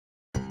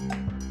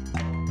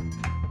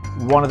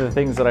One of the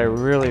things that I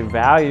really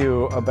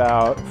value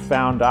about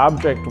found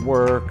object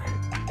work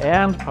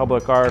and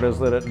public art is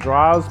that it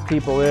draws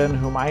people in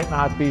who might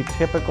not be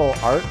typical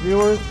art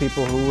viewers,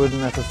 people who wouldn't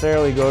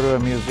necessarily go to a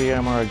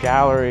museum or a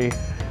gallery.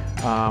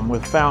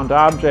 With found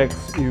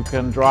objects, you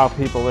can draw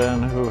people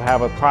in who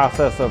have a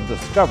process of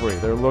discovery.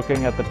 They're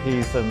looking at the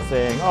piece and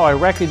saying, oh, I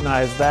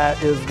recognize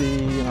that is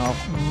the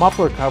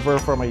muffler cover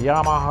from a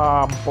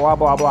Yamaha blah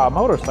blah blah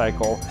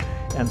motorcycle.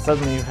 And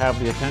suddenly you have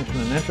the attention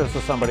and interest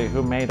of somebody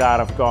who may not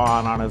have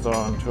gone on his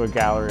own to a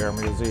gallery or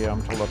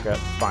museum to look at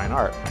fine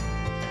art.